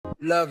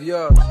Love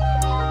yours. No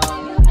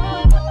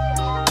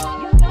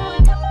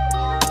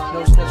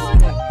such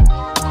thing.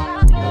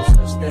 No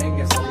such thing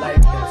as a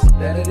life that's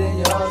better than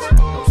yours.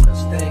 No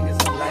such thing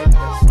as a life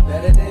that's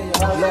better than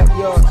yours. Love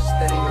yours. No such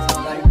thing as a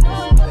life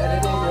that's better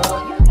than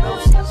yours. No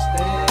such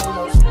thing.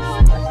 No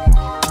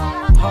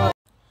such thing.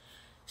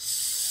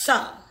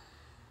 So,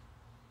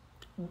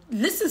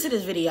 listen to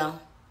this video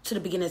to the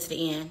beginning to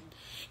the end.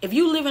 If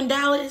you live in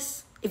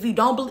Dallas, if you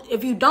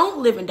don't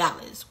live in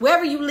Dallas,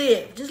 wherever you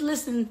live, just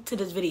listen to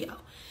this video.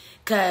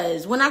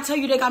 Because when I tell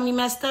you they got me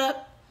messed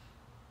up,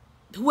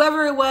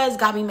 whoever it was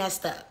got me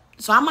messed up.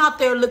 So I'm out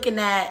there looking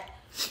at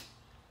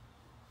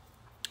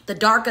the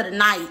dark of the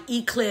night,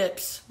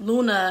 eclipse,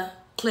 lunar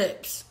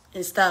eclipse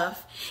and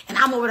stuff. And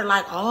I'm over there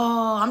like,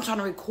 oh, I'm trying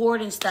to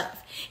record and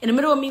stuff. In the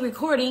middle of me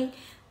recording,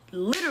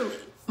 literally,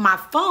 my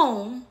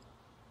phone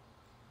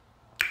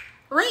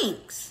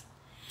rings.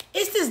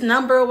 It's this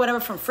number or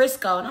whatever from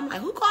Frisco. And I'm like,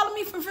 who calling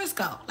me from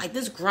Frisco? Like,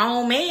 this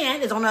grown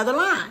man is on the other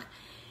line.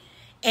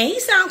 And he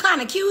sound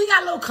kind of cute. He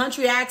got a little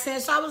country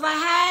accent. So I was like,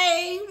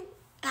 hey,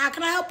 how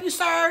can I help you,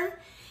 sir?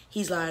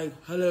 He's like,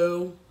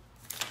 hello.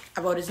 I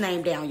wrote his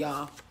name down,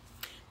 y'all.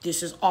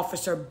 This is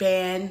Officer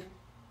Ben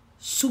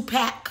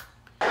Supak.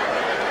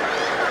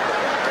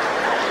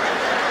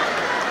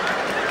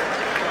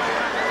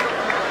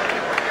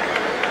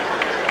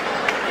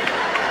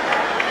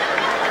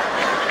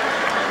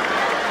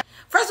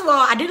 First of all,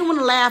 I didn't want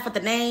to laugh at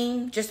the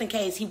name just in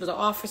case he was an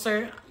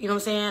officer. You know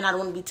what I'm saying? I don't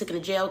want to be taken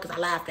to jail because I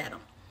laughed at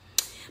him.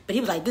 But he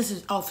was like, this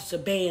is Officer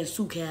Ben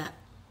Supak.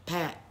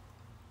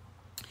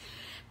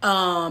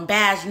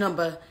 Badge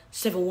number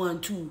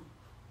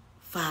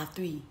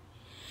 71253.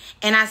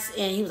 And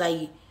he was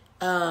like,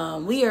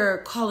 we are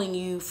calling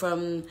you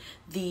from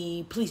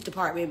the police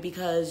department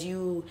because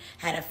you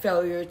had a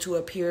failure to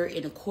appear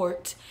in a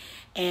court.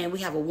 And we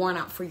have a warrant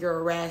out for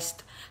your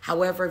arrest.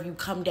 However, if you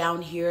come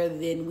down here,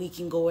 then we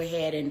can go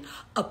ahead and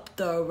up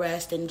the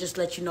arrest and just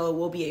let you know it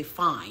will be a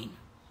fine.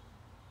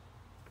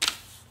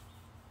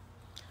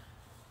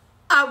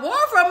 A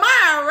warrant for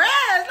my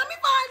arrest? Let me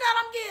find out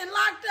I'm getting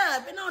locked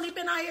up and only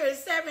been out here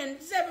 7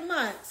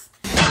 months.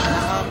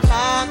 I'm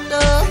locked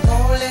up, they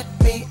won't let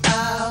me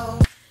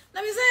out.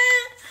 Let me say,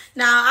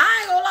 now I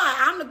ain't gonna lie,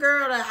 I'm the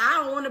girl that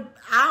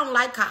I don't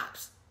like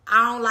cops.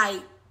 I don't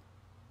like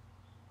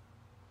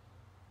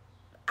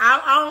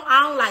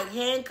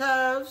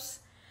handcuffs.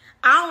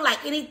 I don't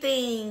like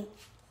anything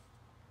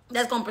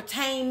that's going to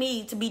pertain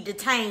me to be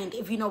detained,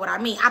 if you know what I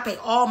mean. I pay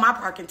all my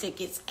parking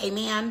tickets.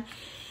 Amen.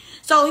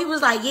 So he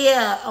was like,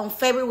 yeah, on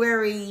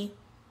February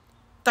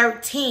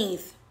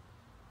 13th,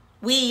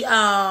 we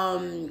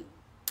had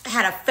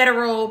a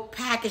federal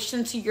package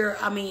sent to your,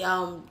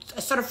 a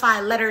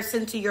certified letter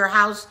sent to your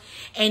house,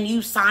 and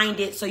you signed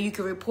it so you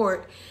could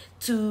report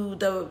to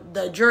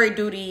the jury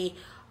duty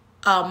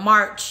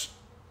March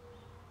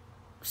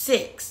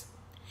 6th.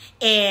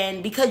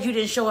 And because you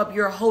didn't show up,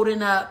 you're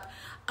holding up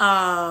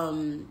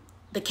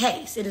the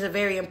case. It is a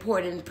very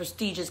important,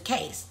 prestigious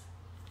case.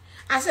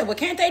 I said, well,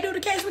 can't they do the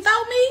case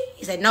without me?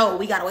 He said, no,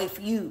 we got to wait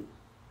for you.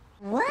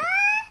 What?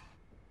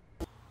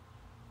 I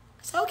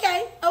said,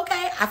 okay.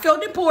 I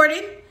felt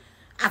important.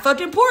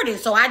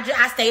 So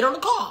I stayed on the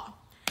call.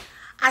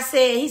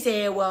 He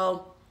said,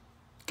 well,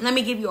 let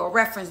me give you a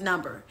reference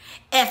number.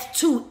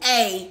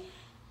 F2A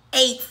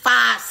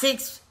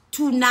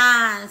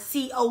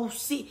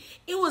 85629COC.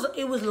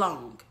 It was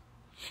long.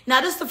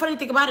 Now, this is the funny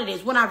thing about it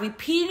is when I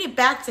repeated it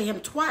back to him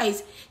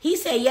twice, he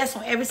said yes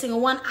on every single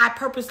one. I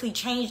purposely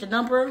changed the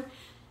number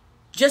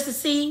just to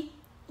see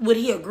would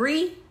he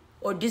agree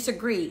or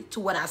disagree to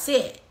what I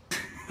said.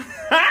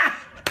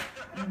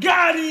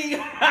 Got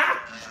him.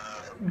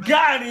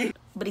 Got him.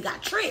 But he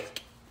got tricked.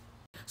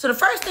 So the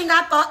first thing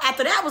I thought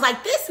after that was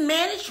like, this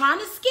man is trying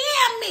to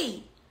scam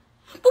me.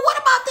 But what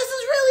about this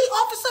is really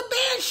Officer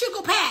Ben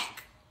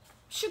Supak?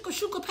 Sugar.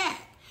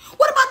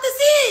 What about this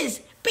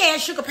is Ben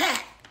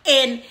Supak?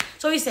 And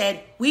so he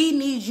said, we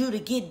need you to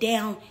get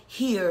down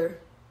here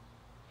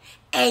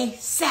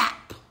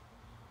ASAP.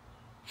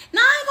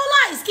 Now, I ain't gonna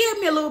lie, it scared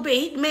me a little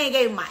bit. The man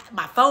gave me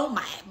my phone,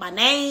 my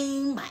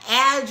name, my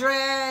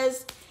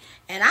address.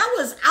 And I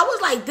was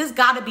like, this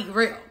gotta be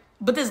real,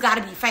 but this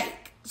gotta be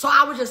fake. So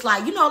I was just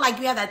like, you know, like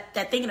you have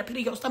that thing in the pit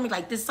of your stomach,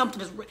 like this something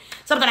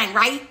ain't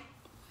right.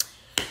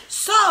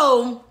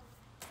 So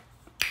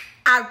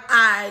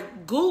I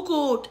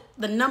Googled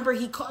the number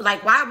he called.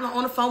 Like, while I'm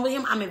on the phone with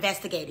him, I'm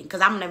investigating because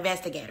I'm an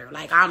investigator.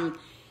 Like,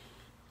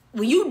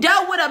 when you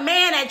dealt with a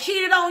man that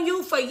cheated on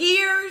you for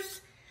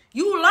years,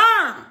 you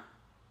learn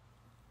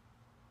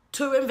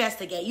to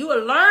investigate. You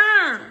will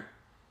learn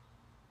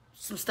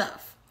some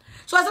stuff.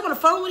 So as I'm on the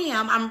phone with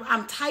him,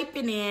 I'm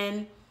typing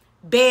in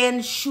Ben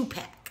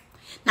Supak.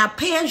 Now,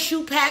 Ben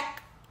Supak,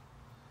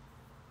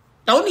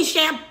 the only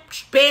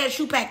Ben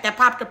Supak that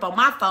popped up on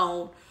my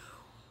phone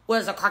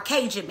was a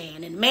Caucasian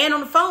man. And the man on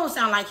the phone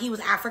sounded like he was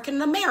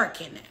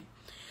African-American.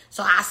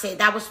 So I said,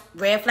 that was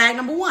red flag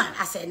number 1.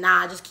 I said,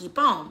 nah, just keep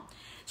on.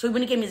 So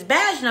when he gave me his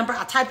badge number,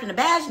 I typed in the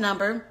badge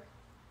number,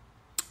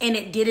 and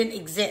it didn't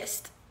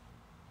exist.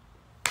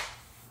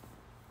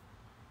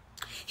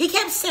 He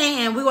kept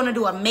saying we're gonna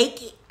do a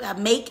make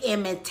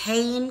and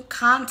maintain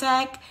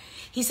contact.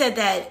 He said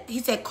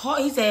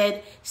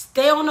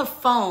stay on the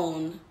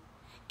phone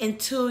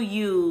until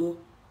you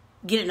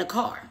get in the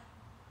car.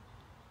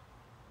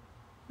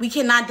 We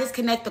cannot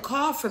disconnect the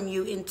call from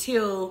you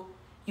until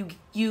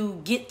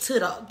you get to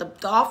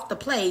the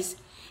place,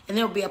 and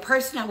there will be a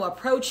person that will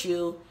approach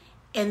you,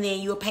 and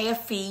then you'll pay a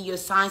fee. You'll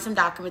sign some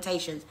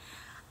documentations.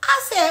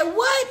 I said,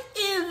 what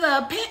is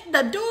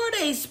the Dora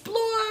the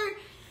Explorer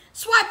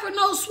swipe or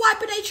no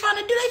swiping they trying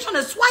to do? They trying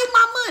to swipe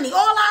my money.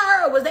 All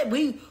I heard was that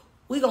we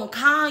gonna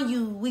con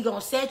you, we gonna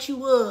set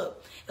you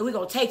up, and we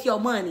gonna take your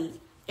money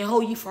and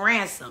hold you for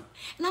ransom.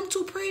 And I'm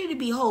too pretty to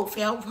be held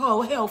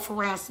for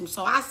ransom.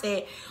 So I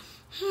said,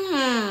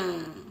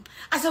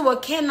 I said, well,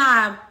 can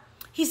I?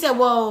 He said,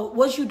 well,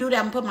 once you do that,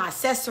 I'm going to put my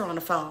assessor on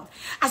the phone.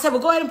 I said, well,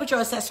 go ahead and put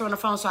your assessor on the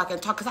phone so I can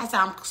talk. Because I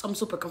said, I'm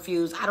super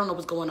confused. I don't know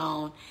what's going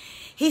on.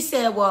 He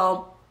said,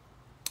 well,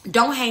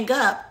 don't hang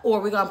up or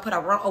we're going to put a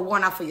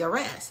warrant out for your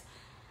arrest.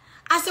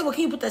 I said, well,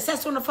 can you put the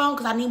assessor on the phone?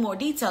 Because I need more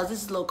details.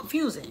 This is a little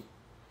confusing.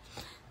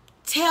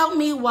 Tell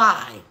me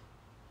why.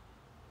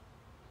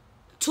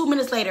 2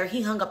 minutes later,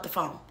 he hung up the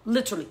phone.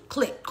 Literally,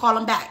 click, call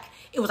him back.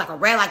 It was like a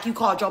red, like you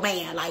called your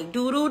man. Like,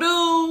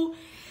 do-do-do.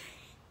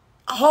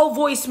 A whole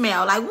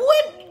voicemail. Like,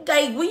 what?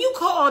 Like, when you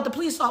call the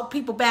police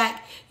people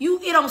back,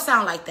 it don't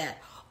sound like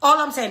that. All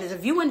I'm saying is,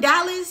 if you in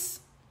Dallas,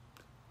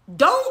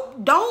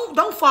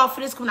 don't fall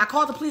for this. When I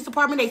called the police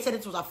department, they said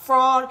this was a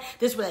fraud.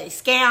 This was a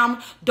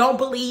scam. Don't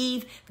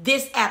believe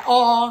this at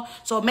all.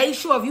 So make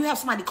sure if you have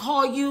somebody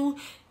call you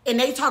and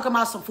they talking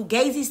about some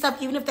fugazi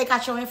stuff, even if they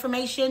got your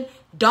information,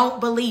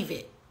 don't believe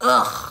it.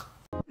 Ugh.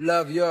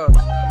 Love yours.